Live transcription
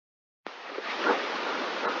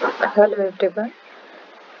Hello everyone.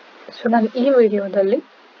 So ನಾನು ಈ ವಿಡಿಯೋದಲ್ಲಿ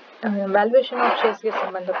ವ್ಯಾಲ್ಯೂಯೇಷನ್ ಆಫ್ ಶೇರ್ಸ್ಗೆ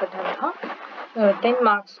ಸಂಬಂಧಪಟ್ಟಂತಹ 10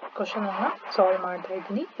 ಮಾರ್ಕ್ಸ್ ಕ್ವಶನ್ ಅನ್ನ ಸಾಲ್ವ್ ಮಾಡ್ತಾ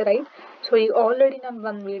ಇದ್ದೀನಿ, ರೈಟ್? ಸೊ ಈ ಆಲ್ರೆಡಿ ನಾನು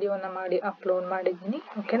ಒಂದು ವಿಡಿಯೋನ ಮಾಡಿ ಅಪ್ಲೋಡ್ ಮಾಡಿದ್ದೀನಿ,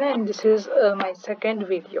 ಓಕೆನಾ? And this is my second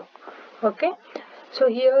video, okay? So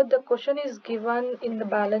here the question is given in the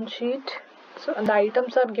balance sheet. So the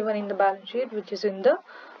items are given in the balance sheet which is in the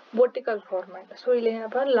vertical format. So ಇಲ್ಲಿ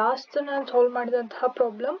ಏನಪ್ಪ, last ನಾನು solve ಮಾಡಿದಂತಹ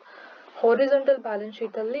problem horizontal balance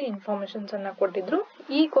sheet ಅಲ್ಲಿ informations ಅನ್ನ ಕೊಟ್ಟಿದ್ರು.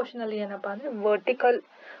 ಈ question ಅಲ್ಲಿ ಏನಪ್ಪಾ ಅಂದ್ರೆ ವರ್ಟಿಕಲ್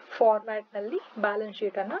ಫಾರ್ಮ್ಯಾಟ್ ನಲ್ಲಿ ಬ್ಯಾಲೆನ್ಸ್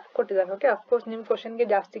ಶೀಟ್ ಅನ್ನ ಕೊಟ್ಟಿದ್ದಾರೆ. ಓಕೆ, ಅಫ್ಕೋರ್ಸ್ ನಿಮ್ ಕ್ವಶನ್ ಗೆ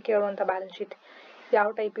ಜಾಸ್ತಿ ಕೇಳುವಂತ ಬ್ಯಾಲೆನ್ಸ್ ಶೀಟ್ ಯಾವ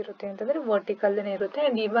ಟೈಪ್ ಇರುತ್ತೆ ಅಂತಂದ್ರೆ ವರ್ಟಿಕಲ್ ಇರುತ್ತೆ.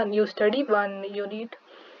 And even you study one unit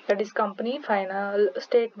that is company final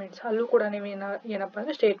statements, ಅಲ್ಲೂ ಕೂಡ ನೀವು ಏನಪ್ಪಾ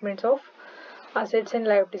ಅಂದ್ರೆ statements of assets and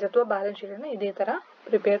liabilities ಅಥವಾ ಬ್ಯಾಲೆನ್ಸ್ ಶೀಟ್ ಅನ್ನ ಇದೇ ತರ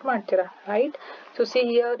ಪ್ರಿಪೇರ್ ಮಾಡ್ತೀರಾ, right? So see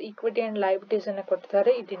here equity and liabilities ಅನ್ನ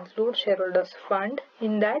ಕೊಟ್ಟಿದ್ದಾರೆ. It include share holders fund.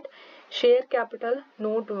 In that share capital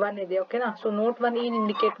note 1 ಇದೆ, ಓಕೆನಾ? ಸೊ ನೋಟ್ 1 ಏನ್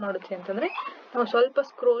ಇಂಡಿಕೇಟ್ ಮಾಡುತ್ತೆ ಅಂತಂದ್ರೆ, ನಾವು ಸ್ವಲ್ಪ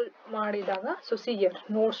ಸ್ಕ್ರೋಲ್ ಮಾಡಿದಾಗ, so see here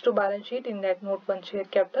notes to balance sheet, in that note 1 share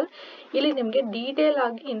capital, ಇಲ್ಲಿ ನಿಮಗೆ ಡೀಟೇಲ್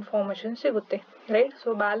ಆಗಿ ಇನ್ಫಾರ್ಮೇಶನ್ ಸಿಗುತ್ತೆ, ರೈಟ್? ಸೊ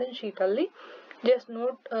ಬ್ಯಾಲೆನ್ಸ್ ಶೀಟ್ ಅಲ್ಲಿ just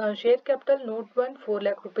note share capital note 1 4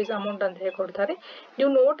 lakh rupees amount ಅಂತ ಹೇಳಿ ಕೊಡ್ತಾರೆ. ನೀವು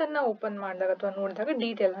ನೋಟ್ ಅನ್ನ ಓಪನ್ ಮಾಡಿದಾಗ ಅಥವಾ ನೋಡಿದಾಗ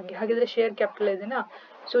ಡೀಟೇಲ್ ಆಗಿ, ಹಾಗಿದ್ರೆ ಶೇರ್ ಕ್ಯಾಪಿಟಲ್ ಇದೆನಾ?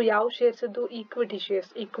 ಸೊ ಯಾವ ಶೇರ್ಸ್ ಅದು? ಈಕ್ವಿಟಿ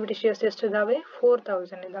ಶೇರ್ಸ್ ಎಷ್ಟು ಇದಾವೆ?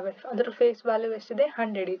 4000 ಇದಾವೆ. ಅದರ ಫೇಸ್ ವ್ಯಾಲ್ಯೂ ಎಷ್ಟಿದೆ?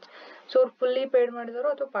 100 ಈಚ್. ಸೊ ಅವ್ರು ಫುಲ್ಲಿ ಪೇಡ್ ಮಾಡಿದಾರೋ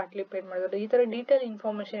ಅಥವಾ ಪಾರ್ಟ್ಲಿ ಪೇಡ್ ಮಾಡಿದಾರೋ, ಈ ತರ ಡೀಟೇಲ್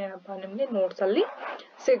ಇನ್ಫಾರ್ಮೇಶನ್ ಏನಪ್ಪಾ ನಿಮ್ಗೆ ನೋಟ್ಸ್ ಅಲ್ಲಿ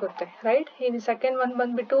ಸಿಗುತ್ತೆ, ರೈಟ್? ಇನ್ನು ಸೆಕೆಂಡ್ ಒನ್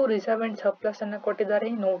ಬಂದ್ಬಿಟ್ಟು ರಿಸರ್ವ್ ಅಂಡ್ ಸರ್ಪ್ಲಸ್ ಅನ್ನ ಕೊಟ್ಟಿದ್ದಾರೆ.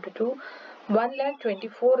 Note 2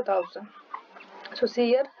 1,24,000. So see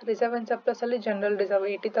here reserve and surplus ಅಲ್ಲಿ ಜನರಲ್ ರಿಸರ್ವ್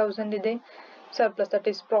 80,000 ಇದೆ, ಸರ್ಪ್ಲಸ್ ದಟ್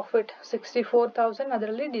ಈಸ್ ಪ್ರಾಫಿಟ್ 64,000,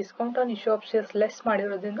 ಅದರಲ್ಲಿ discount on issue of shares less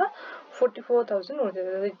ಮಾಡಿರೋದ್ರಿಂದ 44,000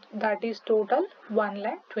 ಉಳಿದಿದೆ. That is total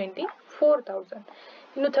 1,24,000.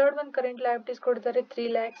 ಇನ್ನು ಥರ್ಡ್ ಒನ್ ಕರೆಂಟ್ ಲಯಬಿಲಿಟೀಸ್ ಕೊಡ್ತಾರೆ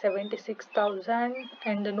 3,76,000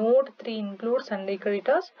 and note 3 includes under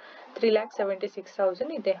creditors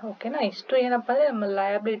 3,76,000 ಇದೆ, ಓಕೆನಾ? ಇಷ್ಟು ಏನಪ್ಪಾ ಅಂದ್ರೆ ನಮ್ಮ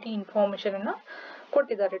ಲಯಬಿಲಿಟಿ ಇನ್ಫಾರ್ಮೇಶನ್ ಅನ್ನ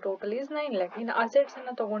ಕೊಟ್ಟಿದ್ದಾರೆ. Total is 9 lakh. ಇನ್ನು ಅಸೆಟ್ಸ್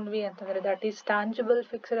ಅನ್ನ ತಗೊಂಡ್ವಿ ಅಂತಂದ್ರೆ that is tangible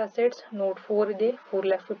fixed assets note 4 ಇದೆ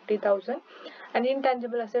 4,50,000 ಅಂಡ್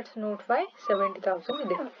ಇಂಟ್ಯಾಂಜಿಬಲ್ ಅಸೆಟ್ಸ್ ನೋಟ್ 5 70,000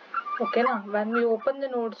 ಇದೆ, ಓಕೆನಾ? when we open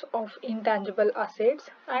the notes of intangible assets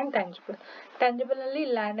and tangible ಅಲ್ಲಿ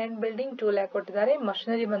ಲ್ಯಾಂಡ್ ಅಂಡ್ ಬಿಲ್ಡಿಂಗ್ 2 lakh ಕೊಟ್ಟಿದ್ದಾರೆ,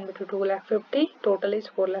 ಮಷಿನರಿ ಬಂದ್ಬಿಟ್ಟು 2,50,000, ಟೋಟಲ್ ಈಸ್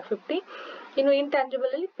 4,50,000. ಇನ್ನು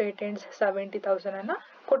ಇಂಟ್ಯಾಂಜಿಬಲ್ ಅಲ್ಲಿ ಪೇಟೆಂಟ್ಸ್ 70,000 ಅನ್ನ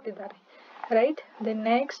ಕೊಟ್ಟಿದ್ದಾರೆ, ರೈಟ್? ದೆನ್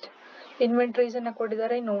ನೆಕ್ಸ್ಟ್ ಇನ್ವೆಂಟರೀಸ್ ಅನ್ನ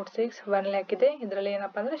ಕೊಟ್ಟಿದ್ದಾರೆ. ನೋಟ್ 6 1 lakh ಇದೆ. ಇದರಲ್ಲಿ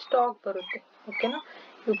ಏನಪ್ಪಾ ಅಂದ್ರೆ ಸ್ಟಾಕ್ ಬರುತ್ತೆ, ಓಕೆನಾ?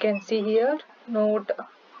 You can see here note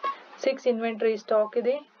 6 inventory stock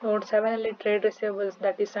ಇದೆ. ನೋಟ್ 7 ಅಲ್ಲಿ trade receivables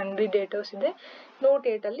that is sundry ಡೇಟರ್ಸ್ ಇದೆ. ನೋಟ್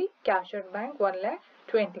 8 ಅಲ್ಲಿ ಕ್ಯಾಶ್ ಅಟ್ ಬ್ಯಾಂಕ್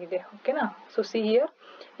 1,20,000 ಇದೆ, ಓಕೆನಾ? So see here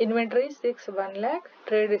inventory 6 1 lakh,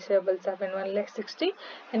 trade receivable 7 1,60,000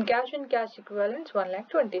 and cash and cash ಇಕ್ವಿವೆಲೆಂಟ್ಸ್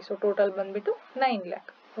 1,20,000. So total ಬಂದ್ಬಿಟ್ಟು 9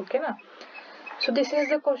 lakh, ಓಕೆನಾ? So this is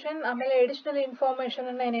the question. ಆಮೇಲೆ additional information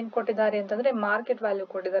ಅನ್ನ ಏನೇನ್ ಕೊಟ್ಟಿದ್ದಾರೆ ಅಂತಂದ್ರೆ ಮಾರ್ಕೆಟ್ ವ್ಯಾಲ್ಯೂ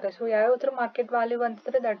ಕೊಟ್ಟಿದ್ದಾರೆ. ಸೊ ಯಾವ ತರ ಮಾರ್ಕೆಟ್ ವ್ಯಾಲ್ಯೂ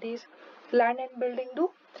ಅಂತಂದ್ರೆ that is land and building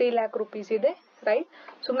 3 lakh rupees ಇದೆ, ರೈಟ್?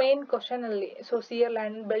 ಸೊ ಮೇನ್ ಕ್ವಶನ್ ಅಲ್ಲಿ so ಸಿಯರ್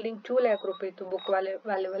land and building 2 lakh rupees ಇತ್ತು ಬುಕ್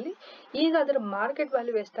ವ್ಯಾಲ್ಯೂ ಅಲ್ಲಿ. ಈಗ ಅದರ ಮಾರ್ಕೆಟ್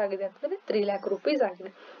ವ್ಯಾಲ್ಯೂ ಎಷ್ಟಾಗಿದೆ ಅಂತಂದ್ರೆ 3 lakh rupees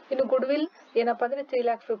ಆಗಿದೆ. ಇನ್ನು ಗುಡ್ ವಿಲ್ ಏನಪ್ಪಾ ಅಂದ್ರೆ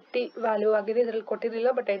 3,50,000 ವ್ಯಾಲ್ಯೂ ಆಗಿದೆ. ಇದ್ರಲ್ಲಿ ಕೊಟ್ಟಿರಲಿಲ್ಲ,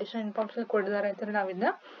 ಬಟ್ ಅಡಿಷನಲ್ ಇನ್ಫಾರ್ಮೇಶನ್ ಕೊಟ್ಟಿದ್ದಾರೆ ಅಂತಂದ್ರೆ ನಾವು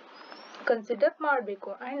ಇದನ್ನ ಕನ್ಸಿಡರ್ ಮಾಡಬೇಕು.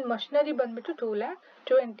 ಅಂಡ್ ಮಷಿನರಿ ಬಂದ್ಬಿಟ್ಟು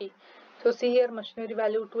 2,20,000. So see here machinery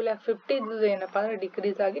value 2,50,000 ಇದ್ದು ಏನಪ್ಪಾ ಅಂದ್ರೆ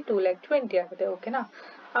ಡಿಕ್ರೀಸ್ ಆಗಿ 2,20,000 ಆಗಿದೆ, ಓಕೆನಾ?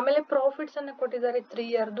 ಆಮೇಲೆ ಪ್ರಾಫಿಟ್ಸ್ ಅನ್ನ ಕೊಟ್ಟಿದ್ದಾರೆ 3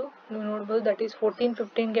 yearದು, ನೀವು ನೋಡಬಹುದು. ದಟ್ ಈಸ್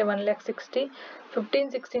 14-15 ಗೆ 1,60,000,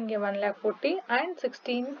 15-16 ಗೆ 1,40,000 ಅಂಡ್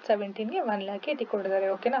 16-17 ಗೆ 1,80,000 ಕೊಟ್ಟಿದ್ದಾರೆ,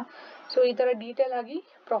 ಓಕೆನಾ? ಸೊ ಈ ತರ ಡೀಟೇಲ್ ಆಗಿ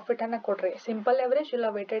ಪ್ರಾಫಿಟ್ ಅನ್ನ ಕೊಟ್ರೆ ಸಿಂಪಲ್ ಎವರೇಜ್ ಇಲ್ಲ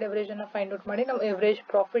ವೇಟೆಡ್ ಎವರೇಜ್ ಅನ್ನ ಫೈಂಡ್ ಔಟ್ ಮಾಡಿ ನಾವು ಎವರೇಜ್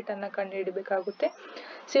ಪ್ರಾಫಿಟ್ ಅನ್ನ ಕಂಡು ಹಿಡಿಬೇಕಾಗುತ್ತೆ.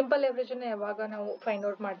 ಸಿಂಪಲ್ ಎವರೇಜ್ ಅನ್ನ ಯಾವಾಗ ನಾವು ಫೈಂಡ್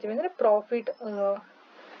ಔಟ್ ಮಾಡ್ತೀವಿ ಅಂದ್ರೆ ಪ್ರಾಫಿಟ್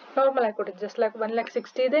ನಾರ್ಮಲ್ ಆಗಿ ಕೊಟ್ಟಿದ್ದು ಜಸ್ಟ್ ಲೈಕ್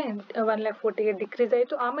 1,60,000 ಇದೆ, 1,40,000 ಡಿಕ್ರೀಸ್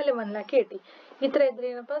ಆಯಿತು, ಆಮೇಲೆ 1,80,000. ಈ ತರ ಇದ್ರೆ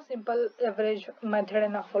ಏನಪ್ಪಾ ಸಿಂಪಲ್ ಎವರೇಜ್ ಮೆಥಡ್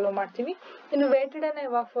ಅನ್ನ ಫಾಲೋ ಮಾಡ್ತೀವಿ. ಇನ್ನು ವೇಟೆಡ್ ಅನ್ನ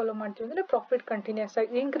ಯಾವಾಗ ಫಾಲೋ ಮಾಡ್ತೀವಿ ಅಂದ್ರೆ ಪ್ರಾಫಿಟ್ ಕಂಟಿನ್ಯೂಸ್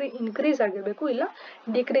ಆಗಿ ಇನ್ಕ್ರೀಸ್ ಆಗಿರ್ಬೇಕು, ಇಲ್ಲ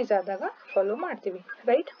ಡಿಕ್ರೀಸ್ ಆದಾಗ ಫಾಲೋ ಮಾಡ್ತೀವಿ,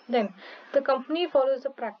 right? Then the company follows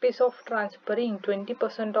the practice of transferring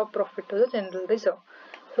 20% of profit to the general reserve.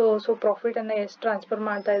 So profit ಅನ್ನ ಎಷ್ಟು ಟ್ರಾನ್ಸ್ಫರ್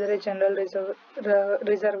ಮಾಡ್ತಾ ಇದ್ದಾರೆ ಜನರಲ್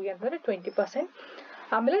ರಿಸರ್ವ್ಗೆ ಅಂತಂದ್ರೆ 20%.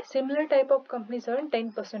 ಆಮೇಲೆ similar type of companies earn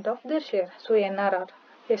 10% of their share. So NRR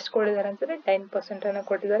ಎಷ್ಟು ಕೊಟ್ಟಿದ್ದಾರೆ ಅಂತಂದ್ರೆ 10% ಅನ್ನ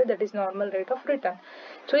ಕೊಟ್ಟಿದ್ದಾರೆ. That is normal rate of return.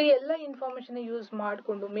 So ಈ ಎಲ್ಲ ಇನ್ಫಾರ್ಮೇಶನ್ ಯೂಸ್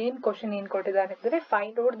ಮಾಡಿಕೊಂಡು ಮೇನ್ ಕ್ವಶನ್ ಏನ್ ಕೊಟ್ಟಿದ್ದಾರೆ ಅಂದ್ರೆ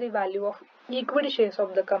find out the value of equity shares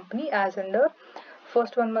of the company as under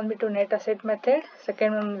first one ಬಂದ್ಬಿಟ್ಟು net asset method,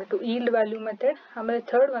 second one ಬಂದ್ಬಿಟ್ಟು ಈಲ್ಡ್ ವ್ಯಾಲ್ಯೂ ಮೆಥಡ್, ಆಮೇಲೆ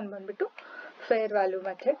third one ಬಂದ್ಬಿಟ್ಟು ಫೇರ್ ವ್ಯಾಲ್ಯೂ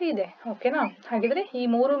ಮೆಥಡ್ ಇದೆ, ಓಕೆನಾ? ಹಾಗಿದ್ರೆ ಈ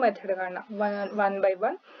ಮೂರು ಮೆಥಡ್ಗಳನ್ನ ಒನ್ ಬೈ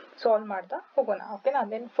ಒನ್ ಸಾಲ್ವ್ ಮಾಡ್ತಾ ಹೋಗೋಣ, ಓಕೆನಾ?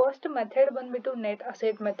 ದೆನ್ ಫಸ್ಟ್ ಮೆಥಡ್ ಬಂದ್ಬಿಟ್ಟು ನೆಟ್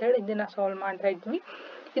ಅಸೆಟ್ ಮೆಥಡ್, ಇದನ್ನ ಸಾಲ್ವ್ ಮಾಡ್ತಾ ಇದ್ವಿ.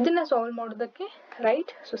 ಇದನ್ನ ಸಾಲ್ವ್ ಮಾಡೋದಕ್ಕೆ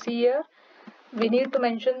right, so see here we need to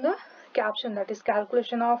mention the caption, that is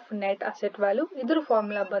calculation of net asset value. Idr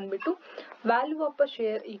formula bandibiಟ್ಟು value of a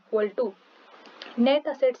share equal to net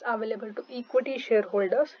assets available to equity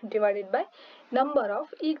shareholders divided by number of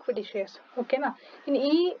equity shares. ಓಕೆನಾ. ಇನ್ನು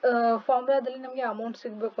ಈ ಫಾರ್ಮುಲಾದಲ್ಲಿ ನಮಗೆ amount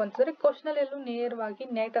ಸಿಗಬೇಕು ಅಂತಂದ್ರೆ question ಅಲ್ಲಿ ಎಲ್ಲೂ ನೇರವಾಗಿ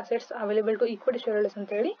net assets available to equity share holders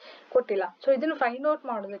ಅಂತ ಹೇಳಿ ಕೊಟ್ಟಿಲ್ಲ. ಸೊ ಇದನ್ನು ಫೈಂಡ್ ಔಟ್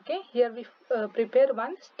ಮಾಡೋದಕ್ಕೆ here we prepare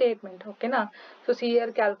one statement. ಓಕೆನಾ. So see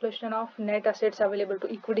here calculation of net assets available to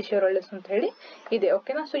equity share holders ಅಂತ ಹೇಳಿ ಇದೆ.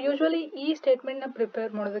 ಓಕೆನಾ. ಸೊ ಯೂಶುವಲಿ ಈ ಸ್ಟೇಟ್ಮೆಂಟ್ ನ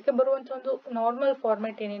ಪ್ರಿಪೇರ್ ಮಾಡೋದಕ್ಕೆ ಬರುವಂತ ಒಂದು ನಾರ್ಮಲ್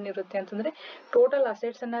ಫಾರ್ಮೆಟ್ ಏನೇನಿರುತ್ತೆ ಅಂತಂದ್ರೆ ಟೋಟಲ್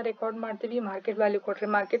ಅಸೆಟ್ಸ್ ಅನ್ನ ರೆಕಾರ್ಡ್ ಮಾಡ್ತೀವಿ, ಮಾರ್ಕೆಟ್ ವ್ಯಾಲ್ಯೂ ಕೊಟ್ರೆ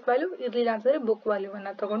ಮಾರ್ಕೆಟ್ ವ್ಯಾಲ್ಯೂ, ಇರಲಿಲ್ಲ ಅಂತಂದ್ರೆ ಬುಕ್ ವ್ಯಾಲ್ಯೂ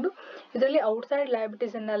ಅನ್ನ ತಗೊಂಡು ಇದರಲ್ಲಿ ಔಟ್ಸೈಡ್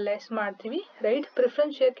ಲಯಬಿಲಿಟೀಸ್ ಅನ್ನ ಲೆಸ್ ಮಾಡ್ತೀವಿ. ರೈಟ್,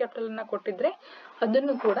 ಪ್ರಿಫರೆನ್ಸ್ ಶೇರ್ ಕ್ಯಾಪಿಟಲ್ ಅನ್ನ ಕೊಟ್ಟಿದ್ರೆ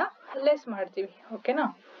ಅದನ್ನು ಕೂಡ ಲೆಸ್ ಮಾಡ್ತೀವಿ. ಓಕೆನಾ.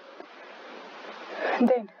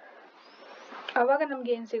 ದೆನ್ ಅವಾಗ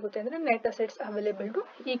ನಮ್ಗೆ ಏನ್ ಸಿಗುತ್ತೆ ಅಂದ್ರೆ net assets available to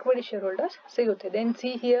equity share holders ಸಿಗುತ್ತೆ. Then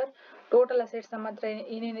see here total assets ನಮ್ಮ ಹತ್ರ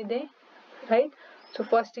ಏನೇನಿದೆ. ರೈಟ್, ಸೊ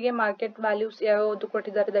ಫಸ್ಟ್ ಗೆ ಮಾರ್ಕೆಟ್ ವ್ಯಾಲ್ಯೂಸ್ ಯಾವ್ದು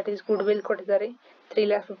ಕೊಟ್ಟಿದ್ದಾರೆ, ದಟ್ ಈಸ್ ಗುಡ್ ವಿಲ್ ಕೊಟ್ಟಿದ್ದಾರೆ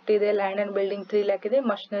 3,50,000 ಇದೆ, ಲ್ಯಾಂಡ್ ಅಂಡ್ ಬಿಲ್ಡಿಂಗ್ 3 lakh ಇದೆ,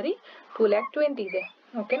 ಮಷಿನರಿ 2,20,000 ಇದೆ.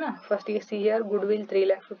 ಓಕೆನಾ. ಫಸ್ಟ್ ಗೆ see here good will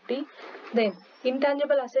 3,50,000. Then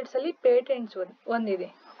intangible assets ಅಲ್ಲಿ ಪೇಟೆಂಟ್ಸ್ ಒಂದಿದೆ.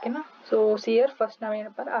 ಓಕೆನಾ. ಸೊ ಸಿ ಹಿಯರ್ ಫಸ್ಟ್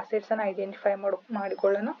ನಾವೇನಪ್ಪ ಅಸೆಟ್ಸ್ ಅನ್ನ ಐಡೆಂಟಿಫೈ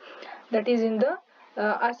ಮಾಡಿಕೊಳ್ಳೋಣ. That is in the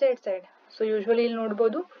asset side. So usually ಇಲ್ಲಿ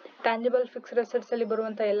ನೋಡಬಹುದು ಟ್ಯಾಂಜಿಬಲ್ ಫಿಕ್ಸ್ಡ್ ಅಸೆಟ್ಸ್ ಅಲ್ಲಿ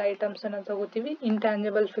ಬರುವಂತ ಎಲ್ಲ ಐಟಮ್ಸ್ ಅನ್ನ ತಗೋತೀವಿ.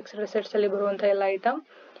 ಇಂಟ್ಯಾಂಜಿಬಲ್ ಫಿಕ್ಸ್ಡ್ ಅಸೆಟ್ಸ್ ಅಲ್ಲಿ ಬರುವಂತ ಎಲ್ಲ item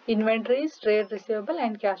inventories, trade receivable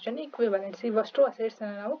and cash and ಇಕ್ವಿವೆಲೆಂಟ್ಸ್, ಇವಷ್ಟು assets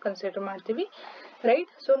ಅನ್ನ ನಾವು ಕನ್ಸಿಡರ್ ಮಾಡ್ತೀವಿ.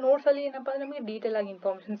 ರೈಟ್, ಸೊ ನೋಟ್ಸ್ ಅಲ್ಲಿ ಏನಪ್ಪಾ ಅಂದ್ರೆ ನಮಗೆ ಡೀಟೇಲ್ ಆಗಿ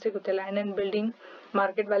ಇನ್ಫಾರ್ಮೇಶನ್ ಸಿಗುತ್ತೆ. Land and building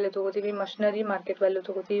market value ತಗೋತೀವಿ, ಮಷಿನರಿ ಮಾರ್ಕೆಟ್ ವ್ಯಾಲ್ಯೂ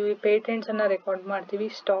ತಗೋತೀವಿ, ಪೇಟೆಂಟ್ಸ್ ಅನ್ನ ರೆಕಾರ್ಡ್ ಮಾಡ್ತೀವಿ,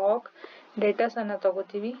 ಸ್ಟಾಕ್ ಡೇಟಾಸ್ ಅನ್ನ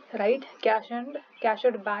ತಗೋತೀವಿ. ರೈಟ್, ಕ್ಯಾಶ್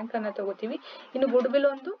ಅಟ್ ಬ್ಯಾಂಕ್ ಅನ್ನ ತಗೋತೀವಿ. ಇನ್ನು ಗುಡ್ ವಿಲ್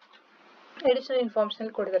ಒಂದು ಅಡಿಷನಲ್ ಇನ್ಫಾರ್ಮೇಶನ್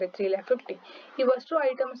ಕೊಟ್ಟಿದ್ದಾರೆ 3,50,000. ಇವಷ್ಟು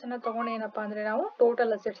ಐಟಮ್ಸ್ ಅನ್ನ ತಗೊಂಡು ಏನಪ್ಪಾ ಅಂದ್ರೆ ನಾವು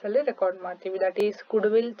ಟೋಟಲ್ ಅಸೆಟ್ಸ್ ಅಲ್ಲಿ ರೆಕಾರ್ಡ್ ಮಾಡ್ತೀವಿ. That is good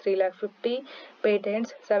will 3,50,000,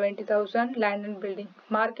 patents 70,000, land and building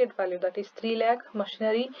market value that is 3 lakh,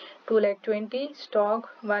 machinery 2,20,000, stock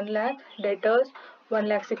 1 lakh, debtors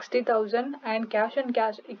 1,60,000 and cash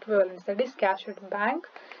ಇಕ್ವಿವೆಲೆಂಟ್ಸ್ that is cash at bank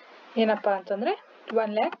ಏನಪ್ಪಾ ಅಂತಂದ್ರೆ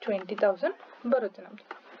 1,20,000 ಬರುತ್ತೆ ನಮ್ದು.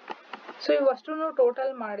 ಸೊ ಇವಷ್ಟು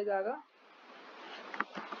ಟೋಟಲ್ ಮಾಡಿದಾಗ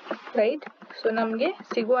ರೈಟ್, ಸೊ ನಮ್ಗೆ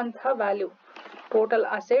ಸಿಗುವಂತಹ value total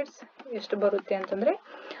assets ಎಷ್ಟು ಬರುತ್ತೆ ಅಂತಂದ್ರೆ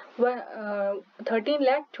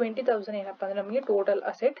 13,20,000 ಏನಪ್ಪಾ ಅಂದ್ರೆ ನಮಗೆ ಟೋಟಲ್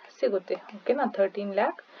ಅಸೆಟ್ ಸಿಗುತ್ತೆ. ಓಕೆನಾ.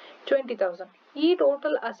 13,20,000. ಈ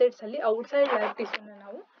ಟೋಟಲ್ ಅಸೆಟ್ಸ್ ಅಲ್ಲಿ ಔಟ್ಸೈಡ್ ಲಯಬಿಲಿಟೀಸ್ ಅನ್ನ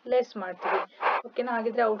ನಾವು ಲೆಸ್ ಮಾಡ್ತೀವಿ. ಓಕೆನಾ.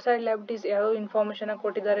 ಹಾಗಿದ್ರೆ ಔಟ್ಸೈಡ್ ಲಯಬಿಲಿಟೀಸ್ ಯಾವ ಇನ್ಫಾರ್ಮೇಶನ್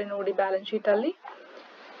ಕೊಟ್ಟಿದ್ದಾರೆ ನೋಡಿ ಬ್ಯಾಲೆನ್ಸ್ ಶೀಟ್ ಅಲ್ಲಿ.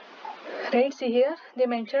 Right, see here they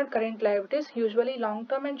mentioned current liabilities. Usually long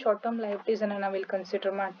term and short term liabilities ಅನ್ನ ನಾವಿಲ್ಲಿ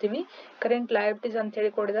ಕನ್ಸಿಡರ್ ಮಾಡ್ತೀವಿ. ಕರೆಂಟ್ ಲಯಬಿಲಿಟೀಸ್ ಅಂತ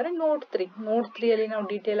ಹೇಳಿ ಕೊಟ್ಟಿದ್ದಾರೆ ನೋಟ್ 3 ಅಲ್ಲಿ ನಾವು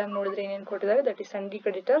ಡೀಟೇಲ್ ಆಗಿ ನೋಡಿದ್ರೆ ಏನೇನು ಕೊಟ್ಟಿದ್ದಾರೆ, ದಟ್ ಈಸ್ ಸನ್ರಿ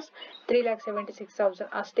ಕ್ರೆಡಿಟರ್ಸ್ 3,76,000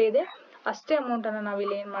 ಅಷ್ಟೇ ಇದೆ. ಅಷ್ಟೇ ಅಮೌಂಟ್ ಅನ್ನ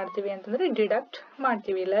ನಾವಿಲ್ಲಿ ಏನ್ ಮಾಡ್ತೀವಿ ಅಂತಂದ್ರೆ ಡಿಡಕ್ಟ್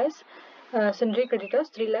ಮಾಡ್ತೀವಿ. Less sundry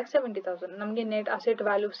creditors 3,70,000. ನಮಗೆ ನೆಟ್ ಅಸೆಟ್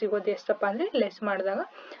ವ್ಯಾಲ್ಯೂ ಸಿಗೋದು ಎಷ್ಟಪ್ಪ ಅಂದ್ರೆ ಲೆಸ್ ಮಾಡಿದಾಗ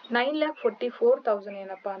 9,44,000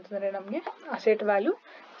 ಏನಪ್ಪಾ ಅಂತಂದ್ರೆ ನಮಗೆ ಅಸೆಟ್ ವ್ಯಾಲ್ಯೂ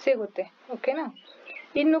ಸಿಗುತ್ತೆ. ಓಕೆನಾ.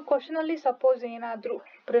 ಇನ್ನು ಕ್ವಶನ್ ಅಲ್ಲಿ ಸಪೋಸ್ ಏನಾದ್ರೂ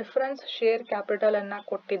ಪ್ರಿಫರೆನ್ಸ್ ಶೇರ್ ಕ್ಯಾಪಿಟಲ್ ಅನ್ನ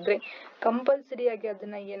ಕೊಟ್ಟಿದ್ರೆ ಕಂಪಲ್ಸರಿ ಆಗಿ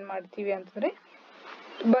ಅದನ್ನ ಏನ್ ಮಾಡ್ತೀವಿ ಅಂತಂದ್ರೆ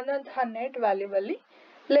ಬಂದಂತಹ ನೆಟ್ ವ್ಯಾಲ್ಯೂ ಅಲ್ಲಿ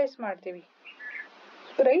ಲೆಸ್ ಮಾಡ್ತೀವಿ.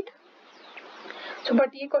 ರೈಟ್, ಸೊ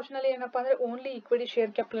ಬಟ್ ಈ ಕ್ವಶನ್ ಅಲ್ಲಿ ಏನಪ್ಪಾ ಅಂದ್ರೆ ಓನ್ಲಿ ಈಕ್ವಿಟಿ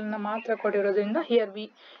ಶೇರ್ ಕ್ಯಾಪಿಟಲ್ ಅನ್ನ ಮಾತ್ರ ಕೊಟ್ಟಿರೋದ್ರಿಂದ here we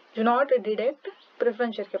do not deduct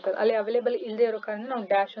preference share capital. ಅಲ್ಲಿ ಅವೈಲೇಬಲ್ ಇಲ್ಲದೆ ಇರೋ ಕಾರಣ ನಾವು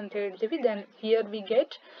ಡ್ಯಾಶ್ ಅಂತ ಹೇಳ್ತೀವಿ. Then here we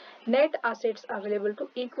get net assets available to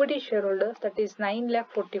equity share holders that is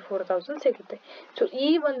 9,44,000 ಸಿಗುತ್ತೆ. ಸೊ ಈ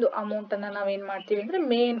ಒಂದು ಅಮೌಂಟ್ ಅನ್ನ ನಾವೇನ್ ಮಾಡ್ತೀವಿ ಅಂದ್ರೆ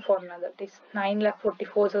main formula that is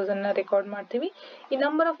 9,44,000 record ಮಾಡ್ತೀವಿ. ಈ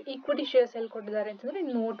ನಂಬರ್ ಆಫ್ ಈಕ್ವಿಟಿ ಶೇರ್ಸ್ ಎಲ್ಲಿ ಕೊಟ್ಟಿದ್ದಾರೆ ಅಂತಂದ್ರೆ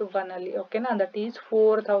ನೋಟ್ 1 ಅಲ್ಲಿ. ಓಕೆನಾ. That is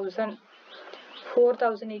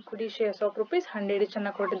 4,000 equity shares of rupees 100 ಅನ್ನ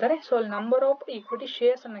ಕೊಟ್ಟಿದ್ದಾರೆ. ಸೊ ಅಲ್ಲಿ ನಂಬರ್ ಆಫ್ ಈಕ್ವಿಟಿ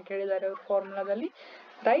ಶೇರ್ಸ್ ಅನ್ನ ಕೇಳಿದ್ದಾರೆ ಅವ್ರ ಫಾರ್ಮುಲಾದಲ್ಲಿ.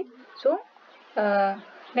 Right, so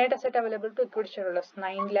net asset available to equity shareholders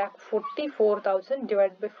 9,44,000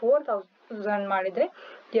 divided by 4,000 ಮಾಡಿದ್ರೆ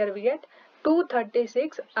here we get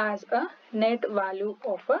 236 as a net value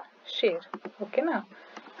of a share. ಓಕೆನಾ.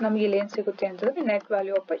 ನಮಗೆ ಇಲ್ಲಿ ಏನ್ ಸಿಗುತ್ತೆ ಅಂತಂದ್ರೆ net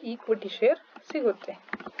value of equity share ಸಿಗುತ್ತೆ.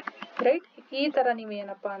 ರೈಟ್, ಈ ತರ ನೀವು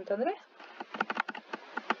ಏನಪ್ಪಾ ಅಂತಂದ್ರೆ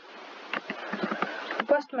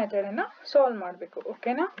ಫಸ್ಟ್ ಮೆಥಡ್ ಅನ್ನ ಸಾಲ್ವ್ ಮಾಡಬೇಕು.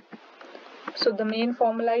 ಓಕೆನಾ. So the main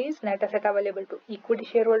formula is net asset available to equity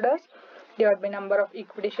share holders divided by number of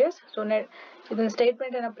equity shares. So net ಇದನ್ನ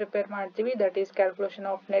ಸ್ಟೇಟ್ಮೆಂಟ್ ಅನ್ನ ಪ್ರಿಪೇರ್ ಮಾಡ್ತೀವಿ. That is calculation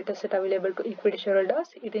of net asset available to equity share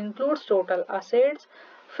holders. It includes total assets.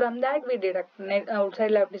 From that we deduct net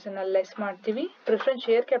outside liabilities ಅನ್ನ less ಮಾಡ್ತೀವಿ. Preference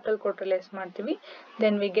share capital ಕೊಟ್ಟರೆ less ಮಾಡ್ತೀವಿ.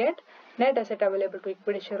 Then we get net asset available to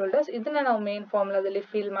equity share holders. ಇದನ್ನ ನಾವು main ಫಾರ್ಮುಲಾದಲ್ಲಿ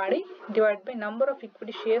fill ಮಾಡಿ divide by number of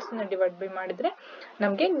equity shares ನ divide by ಮಾಡಿದ್ರೆ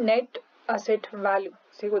ನಮಗೆ ನೆಟ್ ಅಸೆಟ್ ವ್ಯಾಲ್ಯೂ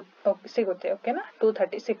ಸಿಗುತ್ತೆ ಓಕೆನಾ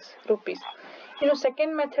 236 ರೂಪೀಸ್. ಇನ್ನು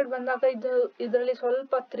ಸೆಕೆಂಡ್ ಮೆಥಡ್ ಬಂದಾಗ ಇದರಲ್ಲಿ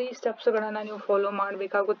ಸ್ವಲ್ಪ 3 ಸ್ಟೆಪ್ಸ್ಗಳನ್ನ ನೀವು ಫಾಲೋ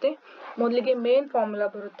ಮಾಡಬೇಕಾಗುತ್ತೆ. ಮೊದಲಿಗೆ ಮೇನ್ ಫಾರ್ಮುಲಾ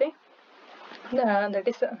ಬರುತ್ತೆ,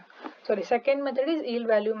 second method is yield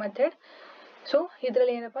value method. So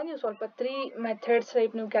ಇದರಲ್ಲಿ ಏನಪ್ಪಾ ನೀವು ಸ್ವಲ್ಪ 3 ಮೆಥಡ್ಸ್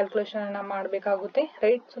ಟೈಪ್ ನೀವು ಕ್ಯಾಲ್ಕುಲೇಷನ್ ಅನ್ನ ಮಾಡಬೇಕಾಗುತ್ತೆ,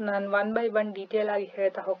 ರೈಟ್. ಸೊ ನಾನು 1 by 1 ಡೀಟೇಲ್ ಆಗಿ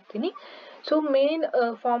ಹೇಳ್ತಾ ಹೋಗ್ತೀನಿ. So main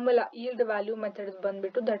formula yield value method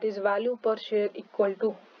ಬಂದ್ಬಿಟ್ಟು that is value per share equal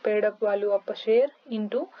to paid up value of a share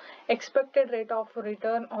into expected rate of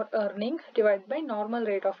return or earning divided by normal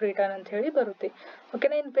rate of return ಅಂತ ಹೇಳಿ ಬರುತ್ತೆ.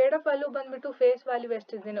 ಓಕೆನಾ. ಇನ್ paid up value ಬಂದ್ಬಿಟ್ಟು face value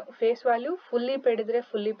ಎಷ್ಟಿದೆ, face value fully paid ಇದ್ರೆ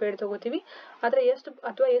fully paid ತಗೋತೀವಿ, ಆದ್ರೆ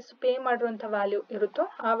ಎಷ್ಟು ಪೇ ಮಾಡಿರುವಂತ ವ್ಯಾಲ್ಯೂ ಇರುತ್ತೋ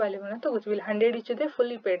ಆ ವ್ಯಾಲ್ಯೂನ ತಗೋತೀವಿ. ಇಲ್ಲಿ 100 each ಇದೆ,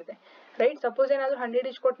 ಫುಲ್ಲಿ ಪೇಡ್ ಇದೆ, ರೈಟ್. ಸಪೋಸ್ ಏನಾದ್ರು 100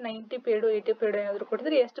 each ಕೊಟ್ಟು 90 ಪೇಡ್ 80 ಪೇಡ್ ಏನಾದ್ರು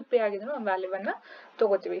ಕೊಟ್ಟಿದ್ರೆ ಎಷ್ಟು ಪೇ ಆಗಿದ್ರು ಆ ವ್ಯಾಲ್ಯೂವನ್ನ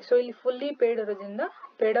ತಗೋತೀವಿ. ಸೊ ಇಲ್ಲಿ ಫುಲ್ಲಿ ಪೇಡ್ ಇರೋದ್ರಿಂದ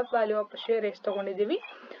paid up value of share ಎಷ್ಟು ತಗೊಂಡಿದೀವಿ,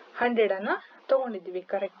 100 ಅನ್ನ ತಗೊಂಡಿದ್ದೀವಿ,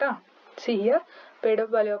 ಕರೆಕ್ಟಾ. See here paid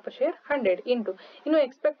up value of share 100 into ಇನ್ನು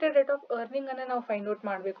ಎಕ್ಸ್ಪೆಕ್ಟೆಡ್ ರೇಟ್ ಆಫ್ ಅರ್ನಿಂಗ್ ಅನ್ನ ನಾವು ಫೈಂಡ್ ಔಟ್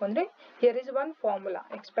ಮಾಡಬೇಕು ಅಂದ್ರೆ here is one formula,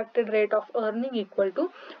 expected rate of earning equal to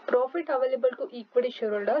profit available to equity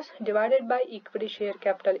share holders divided by equity share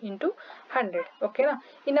capital into 100. ಓಕೆನಾ.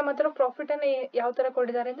 ಇನ್ನು ನಮ್ಮ ಹತ್ರ profit ಅನ್ನ ಯಾವ ತರ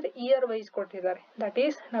ಕೊಟ್ಟಿದ್ದಾರೆ ಅಂದ್ರೆ ಇಯರ್ ವೈಸ್ ಕೊಟ್ಟಿದ್ದಾರೆ. ದಟ್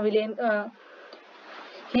ಈಸ್ ನಾವಿಲ್ಲಿ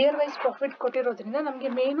ಇಯರ್ ವೈಸ್ ಪ್ರಾಫಿಟ್ ಕೊಟ್ಟಿರೋದ್ರಿಂದ ನಮಗೆ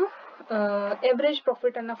ಮೇನು ಎವರೇಜ್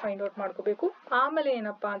ಪ್ರಾಫಿಟ್ ಅನ್ನ ಫೈಂಡ್ ಔಟ್ ಮಾಡ್ಕೋಬೇಕು. ಆಮೇಲೆ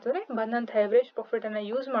ಏನಪ್ಪಾ ಅಂತಂದ್ರೆ ಬಂದಂತ ಎವರೇಜ್ ಪ್ರಾಫಿಟ್ ಅನ್ನ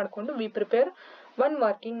ಯೂಸ್ ಮಾಡ್ಕೊಂಡು we prepare one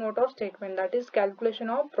working note of statement, that is calculation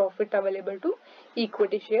of profit available to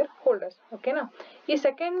equity share holders. ಓಕೆನಾ. ಈ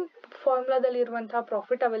ಸೆಕೆಂಡ್ ಫಾರ್ಮುಲಾದಲ್ಲಿ ಇರುವಂತಹ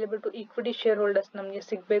profit available to equity share holders ನಮಗೆ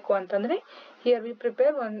ಸಿಗಬೇಕು ಅಂತಂದ್ರೆ here we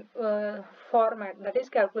prepare one format, that is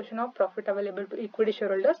calculation of profit available to equity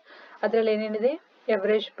share holders. ಅದ್ರಲ್ಲಿ ಏನೇನಿದೆ,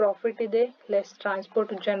 average profit ಇದೆ, less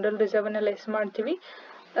transport general reserve ಅನ್ನ ಲೆಸ್ ಮಾಡ್ತೀವಿ,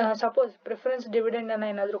 ಸಪೋಸ್ ಪ್ರಿಫರೆನ್ಸ್ ಡಿವಿಡೆಂಡ್ ಅನ್ನ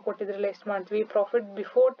ಏನಾದ್ರು ಕೊಟ್ಟಿದ್ರೆ ಲೆಸ್ ಮಾಡ್ತೀವಿ, ಪ್ರಾಫಿಟ್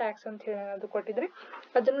ಬಿಫೋರ್ ಟ್ಯಾಕ್ಸ್ ಅಂತ ಹೇಳಿ ಏನಾದ್ರು ಕೊಟ್ಟಿದ್ರೆ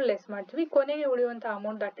ಅದನ್ನು ಲೆಸ್ ಮಾಡ್ತೀವಿ. ಕೊನೆಗೆ ಉಳಿಯುವಂತ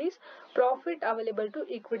amount that is profit available to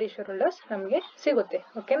equity share holders ನಮಗೆ ಸಿಗುತ್ತೆ.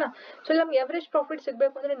 ಓಕೆನಾ. ಸೊ ನಮ್ಗೆ ಎವರೇಜ್ ಪ್ರಾಫಿಟ್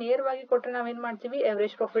ಸಿಗಬೇಕು ಅಂದ್ರೆ ನೇರವಾಗಿ ಕೊಟ್ಟರೆ ನಾವೇನ್ ಮಾಡ್ತೀವಿ,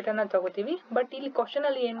 ಎವರೇಜ್ ಪ್ರಾಫಿಟ್ ಅನ್ನ ತಗೋತೀವಿ. ಬಟ್ ಇಲ್ಲಿ ಕ್ವಶನ್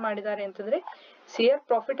ಅಲ್ಲಿ ಏನ್ ಮಾಡಿದ್ದಾರೆ ಅಂತಂದ್ರೆ ಸಿಯರ್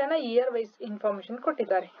ಪ್ರಾಫಿಟ್ ಅನ್ನ ಇಯರ್ ವೈಸ್ ಇನ್ಫಾರ್ಮೇಶನ್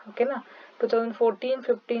ಕೊಟ್ಟಿದ್ದಾರೆ. ಓಕೆನಾ. 2014,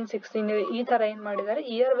 15, 16 ಈ ತರ ಏನ್ ಮಾಡಿದ್ದಾರೆ,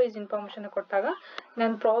 ಇಯರ್ ವೈಸ್ ಇನ್ಫಾರ್ಮೇಶನ್ ಕೊಟ್ಟಾಗ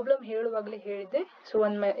ನಾನು ಪ್ರಾಬ್ಲಮ್ ಹೇಳುವಾಗ್ಲೇ ಹೇಳಿದ್ದೆ. ಸೊ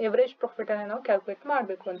ಒಂದ್ ಎವರೇಜ್ ಪ್ರಾಫಿಟ್ ಅನ್ನ ನಾವು ಕ್ಯಾಲ್ಕುಲೇಟ್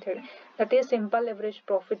ಮಾಡಬೇಕು ಅಂತ ಹೇಳಿ. That is simple average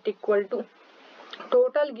profit equal to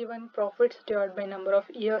total given profits divide by number of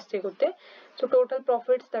years ಸಿಗುತ್ತೆ. So total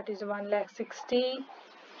profits that is 1,60,000.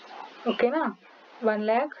 ಓಕೆನಾ.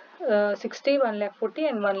 1,60,000, 1,40,000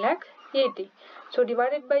 and 1,80,000. ಸೊ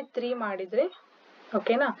ಡಿವೈಡೆಡ್ ಬೈ 3 ಮಾಡಿದ್ರೆ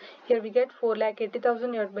ಓಕೆನಾ, here we get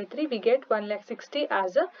 4,80,000 divided by 3, we get 1,60,000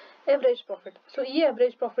 as a average profit. So ಈ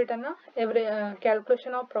average profit ಅನ್ನ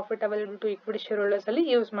calculation of profit available to equity shareholders ಅಲ್ಲಿ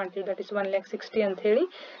use ಮಾಡ್ತೀವಿ. That is 1,60,000 ಅಂತ ಹೇಳಿ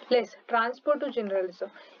less transport to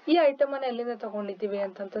ಜನರಲಿಸಮ್. ಈ item ಅನ್ನ ಎಲ್ಲಿಂದ ತಗೊಂಡಿದ್ದೀವಿ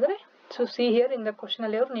ಅಂತಂತಂದ್ರೆ so see here in the question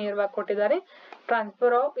ಅಲ್ಲಿ ಅವರು ನೇರವಾಗಿ ಕೊಟ್ಟಿದ್ದಾರೆ.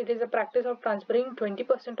 Transfer of it is a practice of transferring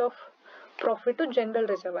 20% of profit to general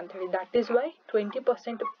reserve ಅಂತ ಹೇಳಿ. ದಟ್ ಈಸ್ ವೈ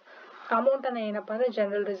 20% ಅಮೌಂಟ್ ಅನ್ನ ಏನಪ್ಪಾ ಅಂದ್ರೆ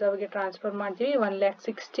ಜನರಲ್ ರಿಸರ್ವ್ ಗೆ ಟ್ರಾನ್ಸ್ಫರ್ ಮಾಡ್ತೀವಿ.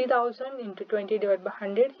 1,60,000 into 20 divided by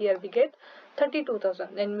 100. Here we get 32,000.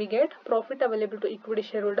 Then we get profit available to equity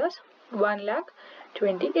shareholders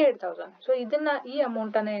 1,28,000. So ಇದನ್ನ ಈ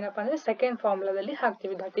amount ಅನ್ನ ಏನಪ್ಪಾ ಅಂದ್ರೆ ಸೆಕೆಂಡ್ ಫಾರ್ಮುಲಾದಲ್ಲಿ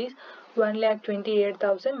ಹಾಕ್ತೀವಿ. That is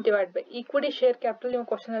 1,28,000 divided by equity share capital. ನೀವು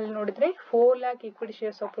ಕ್ವಶನ್ ಅಲ್ಲಿ ನೋಡಿದ್ರೆ 4 lakh equity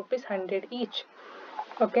shares of rupees 100 each.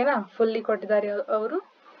 ಓಕೆನಾ. ಫುಲ್ಲಿ ಕೊಟ್ಟಿದ್ದಾರೆ ಅವರು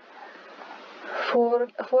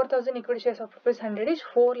 4,000 equity shares of rupees 100 is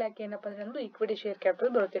 4 lakh ಏನಪ್ಪಾ ಅಂದ್ರೆ ನಮ್ದು equity share capital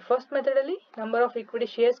ಬರುತ್ತೆ. ಫಸ್ಟ್ ಮೆಥಡ್ ಅಲ್ಲಿ ನಂಬರ್ ಆಫ್ equity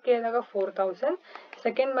shares ಕೇಳಿದಾಗ 4,000,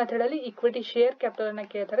 ಸೆಕೆಂಡ್ ಮೆಥಡ್ ಅಲ್ಲಿ equity share capital ಅನ್ನ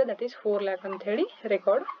ಕೇಳ್ತಾರೆ, ದಟ್ ಈಸ್ 4 lakh ಅಂತ ಹೇಳಿ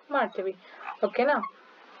ರೆಕಾರ್ಡ್ ಮಾಡ್ತೀವಿ. ಓಕೆನಾ.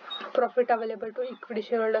 Profit available to equity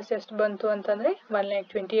share holders ಎಷ್ಟು ಬಂತು ಅಂತಂದ್ರೆ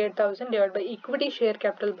 1,28,000 divided by equity share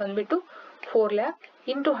capital ಬಂದ್ಬಿಟ್ಟು 4 lakh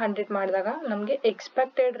into 100 ಮಾಡಿದಾಗ ನಮಗೆ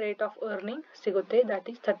ಎಕ್ಸ್ಪೆಕ್ಟೆಡ್ ರೇಟ್ ಆಫ್ ಅರ್ನಿಂಗ್ ಸಿಗುತ್ತೆ. That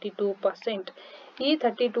is 32%. ಈ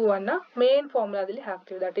 32 ಅನ್ನ ಮೇನ್ ಫಾರ್ಮುಲಾದಲ್ಲಿ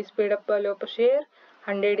ಹಾಕ್ತೀವಿ. That is paid up value of share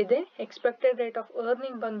 100 ಇದೆ, ಎಕ್ಸ್ಪೆಕ್ಟೆಡ್ ರೇಟ್ ಆಫ್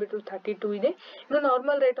ಅರ್ನಿಂಗ್ ಬಂದ್ಬಿಟ್ಟು 32 ಇದೆ. ಇನ್ನು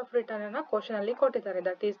ನಾರ್ಮಲ್ ರೇಟ್ ಆಫ್ ರಿಟರ್ನ್ ಅನ್ನ ಕ್ವಶನ್ ಅಲ್ಲಿ ಕೊಟ್ಟಿದ್ದಾರೆ.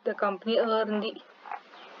 That is the company earn the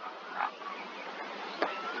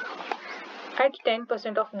at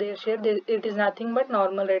 10% of their share. It is nothing but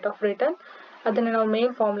normal rate of return. ಅದನ್ನ ನಾವು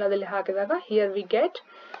main ಫಾರ್ಮುಲಾದಲ್ಲಿ ಹಾಕಿದಾಗ here we get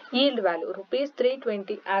yield value rupees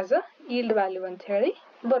 320 as a yield value ಅಂತ ಹೇಳಿ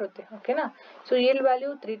ಬರುತ್ತೆ. ಓಕೆನಾ. ಸೊ yield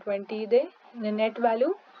value 320 ಇದೆ, net value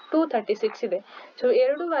 236 ಇದೆ. So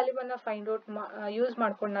ಎರಡು ವ್ಯಾಲ್ಯೂವನ್ನ ಫೈಂಡ್ ಔಟ್ ಯೂಸ್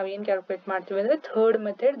ಮಾಡ್ಕೊಂಡು ನಾವು ಏನ್ ಕ್ಯಾಲ್ಕುಲೇಟ್ ಮಾಡ್ತೀವಿ ಅಂದ್ರೆ third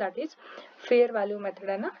method, that is fair value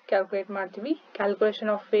method ಅನ್ನ ಕ್ಯಾಲ್ಕುಲೇಟ್ ಮಾಡ್ತೀವಿ.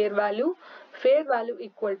 Calculation of fair value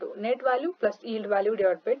equal to net value plus yield value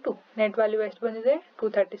divided by 2. Net value ಎಷ್ಟು ಬಂದಿದೆ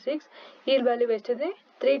 236, yield value ಎಷ್ಟಿದೆ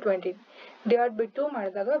 320 divided by 2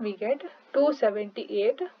 ಮಾಡಿದಾಗ we get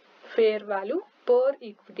 278 fair value per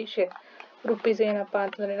equity share. Rupees ಏನಪ್ಪ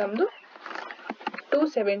ಅಂತಂದರೆ ನಮ್ಮದು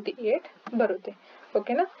 278 ಬರುತ್ತೆ.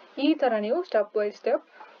 ಓಕೆನಾ? ಈ ಥರ ನೀವು ಸ್ಟೆಪ್ ಬೈ ಸ್ಟೆಪ್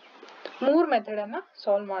 3 ಮೆಥಡನ್ನು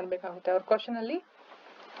ಸಾಲ್ವ್ ಮಾಡಬೇಕಾಗುತ್ತೆ. ಅವ್ರ ಕ್ವಶನಲ್ಲಿ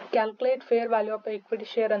calculate fair value of equity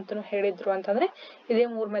share ಅಂತಲೂ ಹೇಳಿದ್ರು ಅಂತಂದರೆ ಇದೇ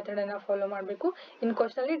 3 ಮೆಥಡನ್ನು ಫಾಲೋ ಮಾಡಬೇಕು. ಇನ್ನು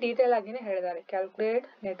ಕ್ವಶನಲ್ಲಿ ಡೀಟೇಲ್ ಆಗಿನೇ ಹೇಳಿದ್ದಾರೆ, calculate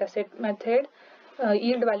net asset method,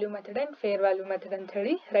 yield value method and fair value method ಅಂತ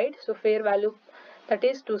ಹೇಳಿ, right? So fair value that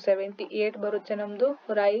is 278 ಬರುತ್ತೆ ನಮ್ಮದು,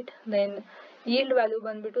 ರೈಟ್? ದೆನ್ yield ವ್ಯಾಲ್ಯೂ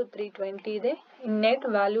ಬಂದ್ಬಿಟ್ಟು 320 ಇದೆ. ನೆಟ್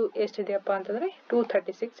ವ್ಯಾಲ್ಯೂ ಎಷ್ಟಿದೆಯಪ್ಪ ಅಂತಂದರೆ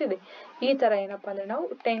 236 ಇದೆ. ಈ ಥರ ಏನಪ್ಪ ಅಂದರೆ ನಾವು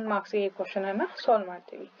 10 ಮಾರ್ಕ್ಸ್ಗೆ ಈ ಕ್ವಶನನ್ನು ಸಾಲ್ವ್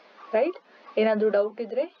ಮಾಡ್ತೀವಿ, ರೈಟ್? ಏನಾದರೂ ಡೌಟ್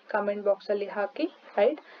ಇದ್ದರೆ ಕಮೆಂಟ್ ಬಾಕ್ಸಲ್ಲಿ ಹಾಕಿ,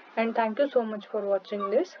 right? And thank you so much for watching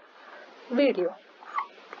this video.